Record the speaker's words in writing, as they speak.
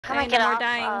Come and get we're off.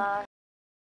 dying.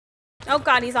 Oh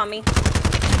god, he's on me.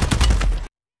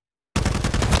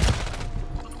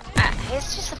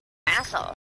 He's just an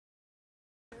asshole.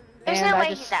 There's no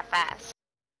way he's that fast.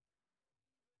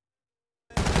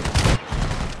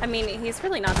 I mean, he's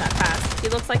really not that fast. He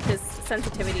looks like his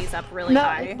sensitivity's up really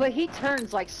high. No, but he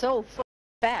turns like so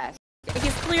fast.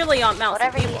 He's clearly on mouse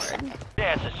and Whatever you keyboard.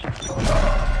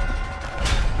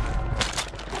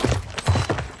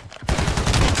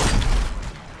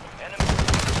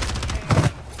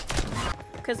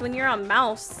 Because when you're on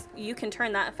mouse, you can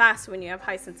turn that fast when you have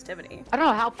high sensitivity. I don't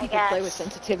know how people play with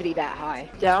sensitivity that high.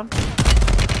 Down.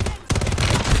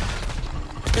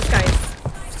 This guy's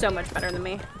so much better than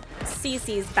me.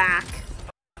 CC's back.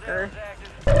 This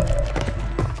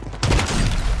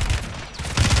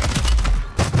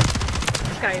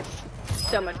guy's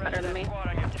so much better than me.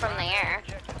 From the air.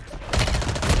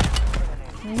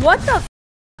 What the f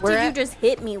did you just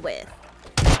hit me with?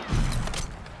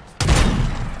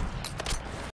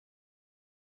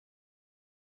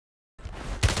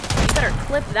 You better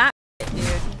clip that shit,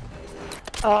 dude.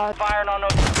 Firing on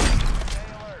those.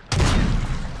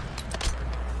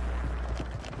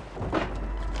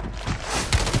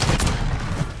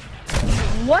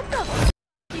 What the f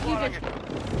did you just...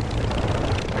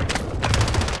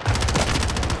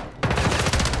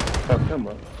 Oh, come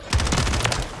on.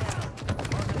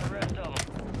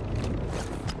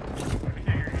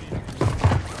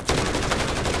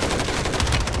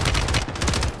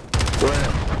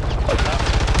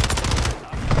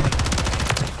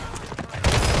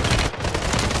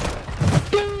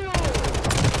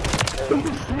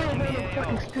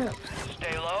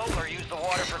 Stay low or use the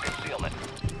water for concealment.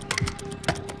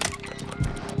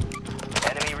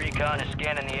 Enemy recon is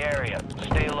scanning the area.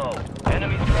 Stay low.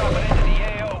 Enemies dropping into the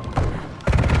AO.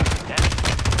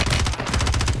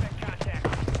 Contact.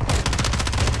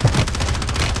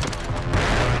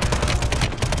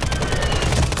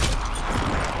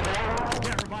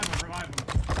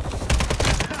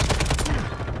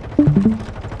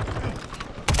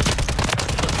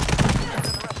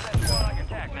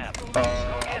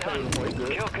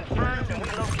 Kill confirmed and we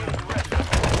locate the rest.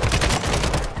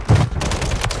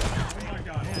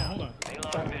 Hold on.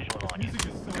 Payload visual on you.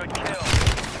 Good kill.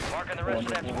 Marking the rest of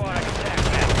that squad on your attack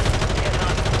map. Get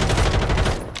on.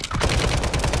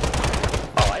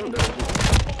 Oh, I know.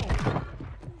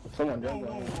 Someone jumped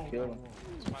on him and killed him.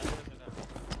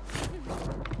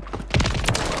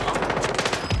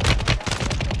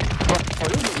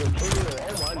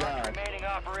 Oh my god. Remaining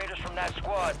operators from that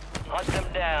squad. Hunt them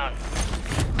down.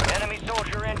 Enemy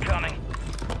soldier incoming.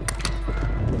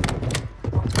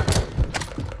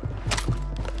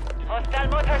 Hostile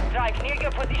mortar strike near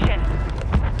your position.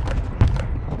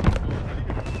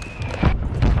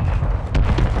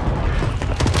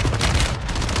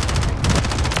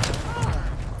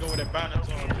 Go with that banner.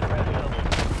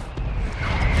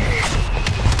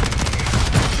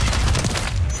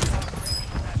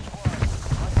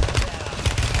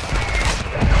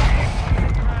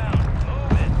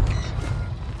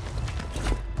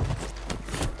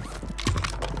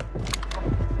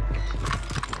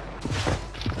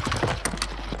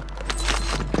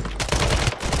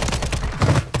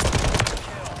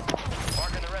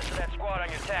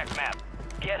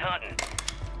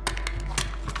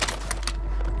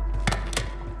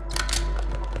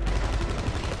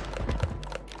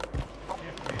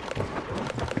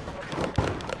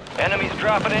 Enemies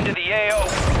dropping into the AO.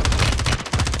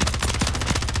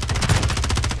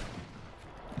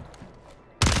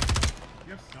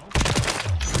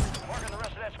 Marking the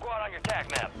rest of that squad on your attack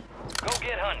map. Go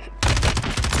get hunting.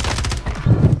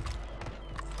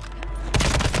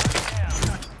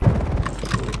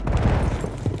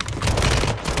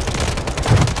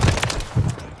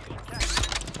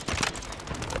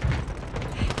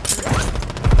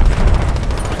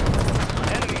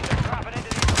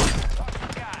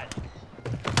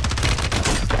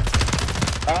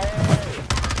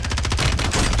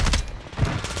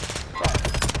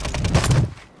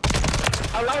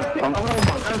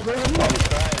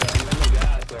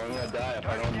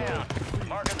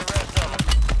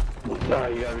 Oh,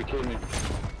 you gotta be kidding me.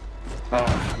 Oh,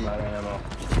 I'm out of ammo.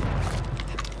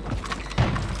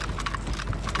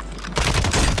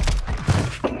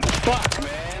 Fuck,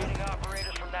 man.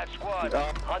 Operators from that squad.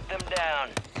 Hunt them down.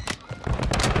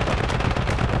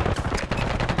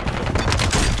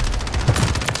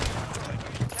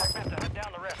 Hunt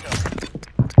down the rest of them.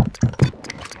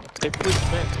 They push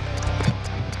back.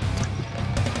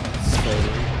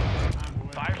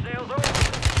 Fire sales over.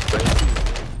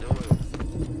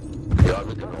 Y'all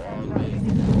get the wrong way.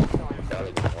 Y'all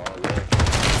get the wrong way.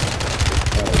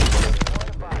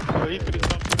 Oh, he could have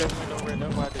come to that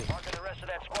Marking the rest of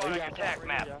that squad on your attack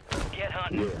map. Get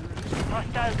hunting.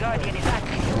 Hostile Guardian is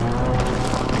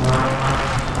active.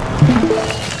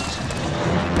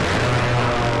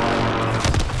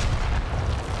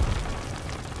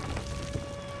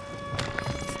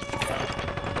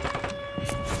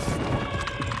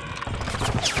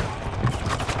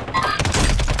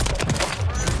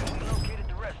 Located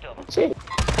the rest of them. Shit.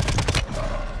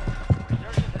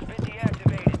 Resurgence has been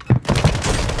deactivated.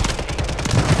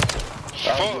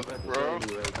 Fuck, bro.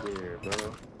 Right there, bro.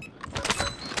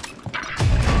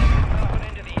 Dropping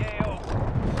into the AO.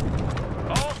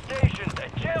 All stations, a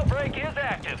jailbreak is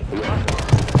active.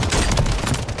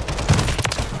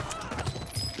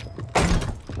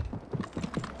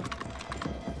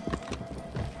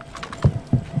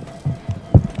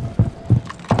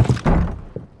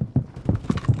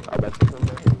 I bet you come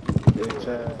back. Bitch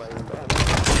ass.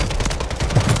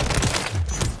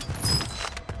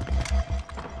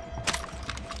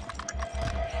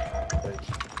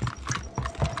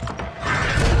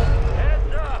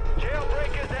 Heads up,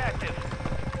 jailbreak is active.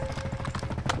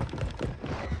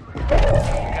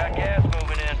 Got gas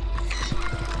moving in.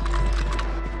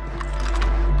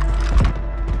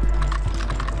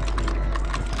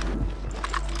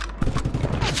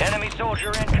 Enemy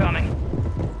soldier incoming.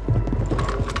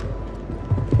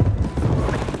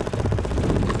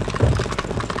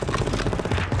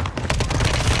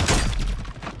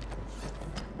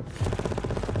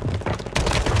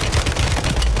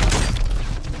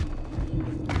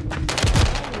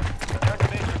 Return to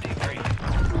base for debrief.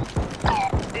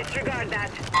 Disregard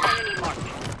that. Enemy marked.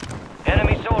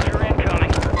 Enemy soldier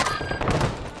incoming.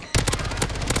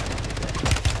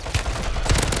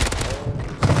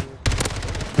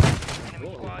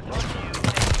 Enemy squad's on you.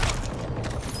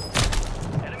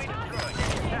 Enemy destroyed.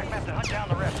 Attack map to hunt down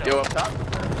the rest of Yo, them. up top.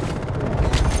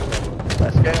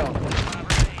 Let's go.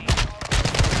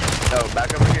 No,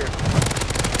 back over here.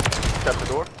 Shut the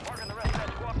door. Marking the rest of that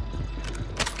squad.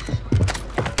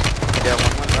 Yeah,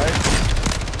 one right.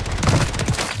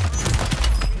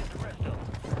 The rest of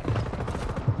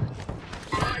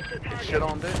them. Shit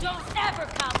on this. Don't ever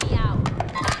count me out.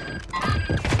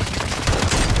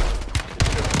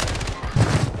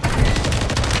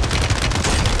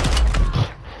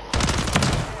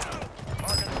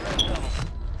 Marking the rest of them.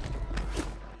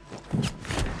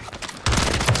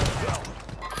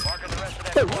 Marking the rest of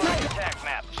that squad on the attack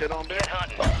map. Shit on this. Get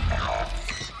hunting.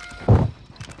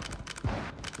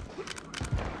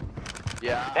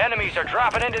 Yeah. Enemies are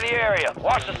dropping into the area.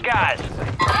 Watch the skies.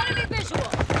 Enemy visual.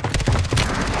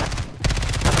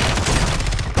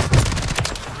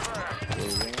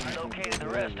 Located the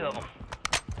rest of them.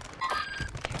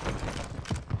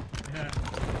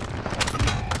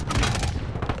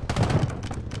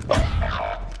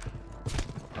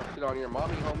 Shit on your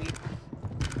mommy, homie.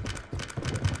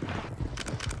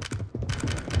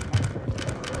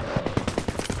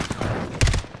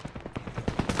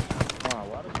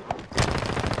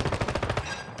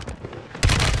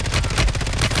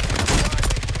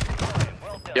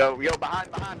 Well done. Yo,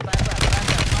 behind, flashback.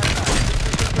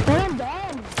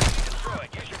 Destroyed.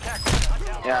 Use your tactics to hunt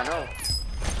down the Yeah, I rest. know.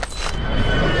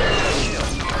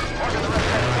 Marking the rest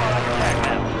of that squad on your attack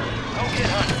map. Go get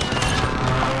hunting.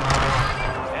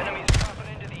 Enemies dropping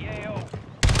into the AO.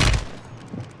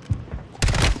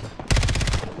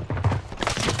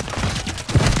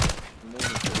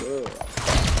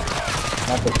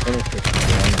 Not the finish it,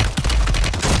 man.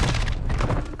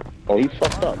 Oh, he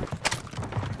fucked up.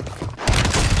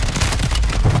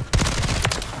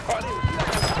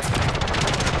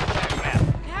 Attack map.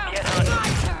 Now Get it's hunting. my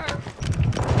turn.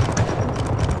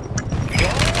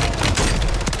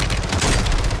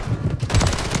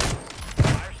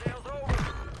 Fire sales over.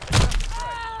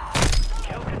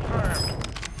 Kill confirmed.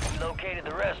 Located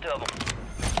the rest of them.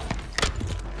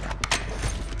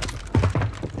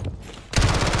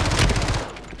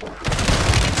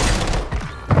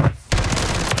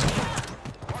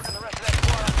 Marking the rest of that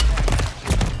squad on the attack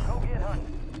map. Go get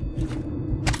hunting.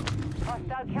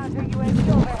 Hostile counter UAV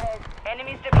overhead.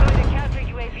 Enemies deployed a counter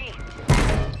UAV.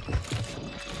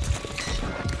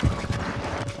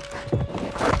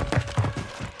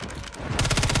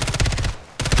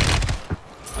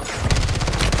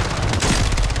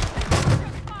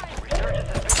 Resurgence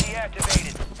has been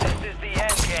deactivated. This is the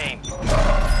end game.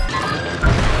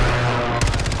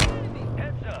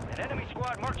 Heads up, an enemy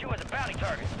squad marked you as a bounty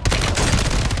target.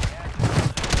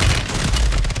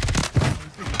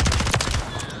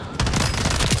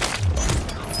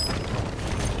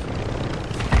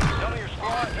 Dummy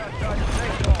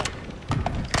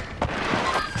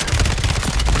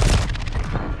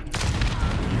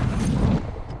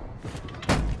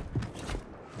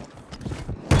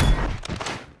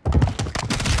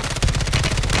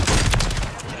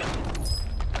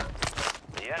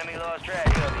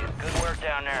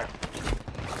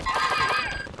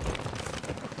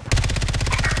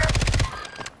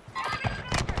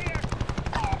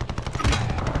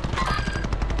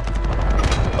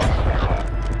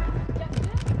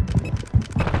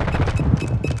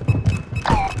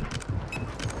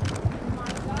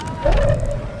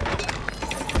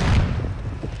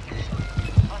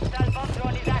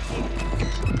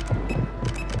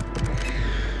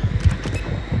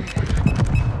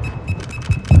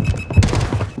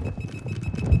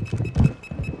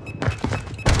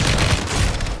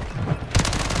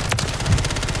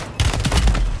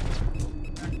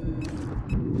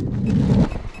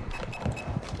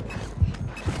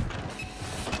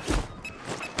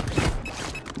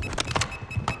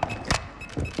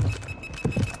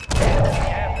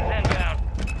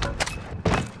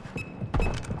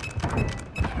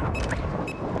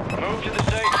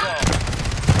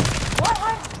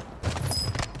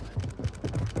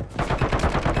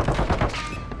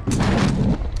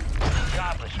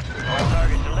All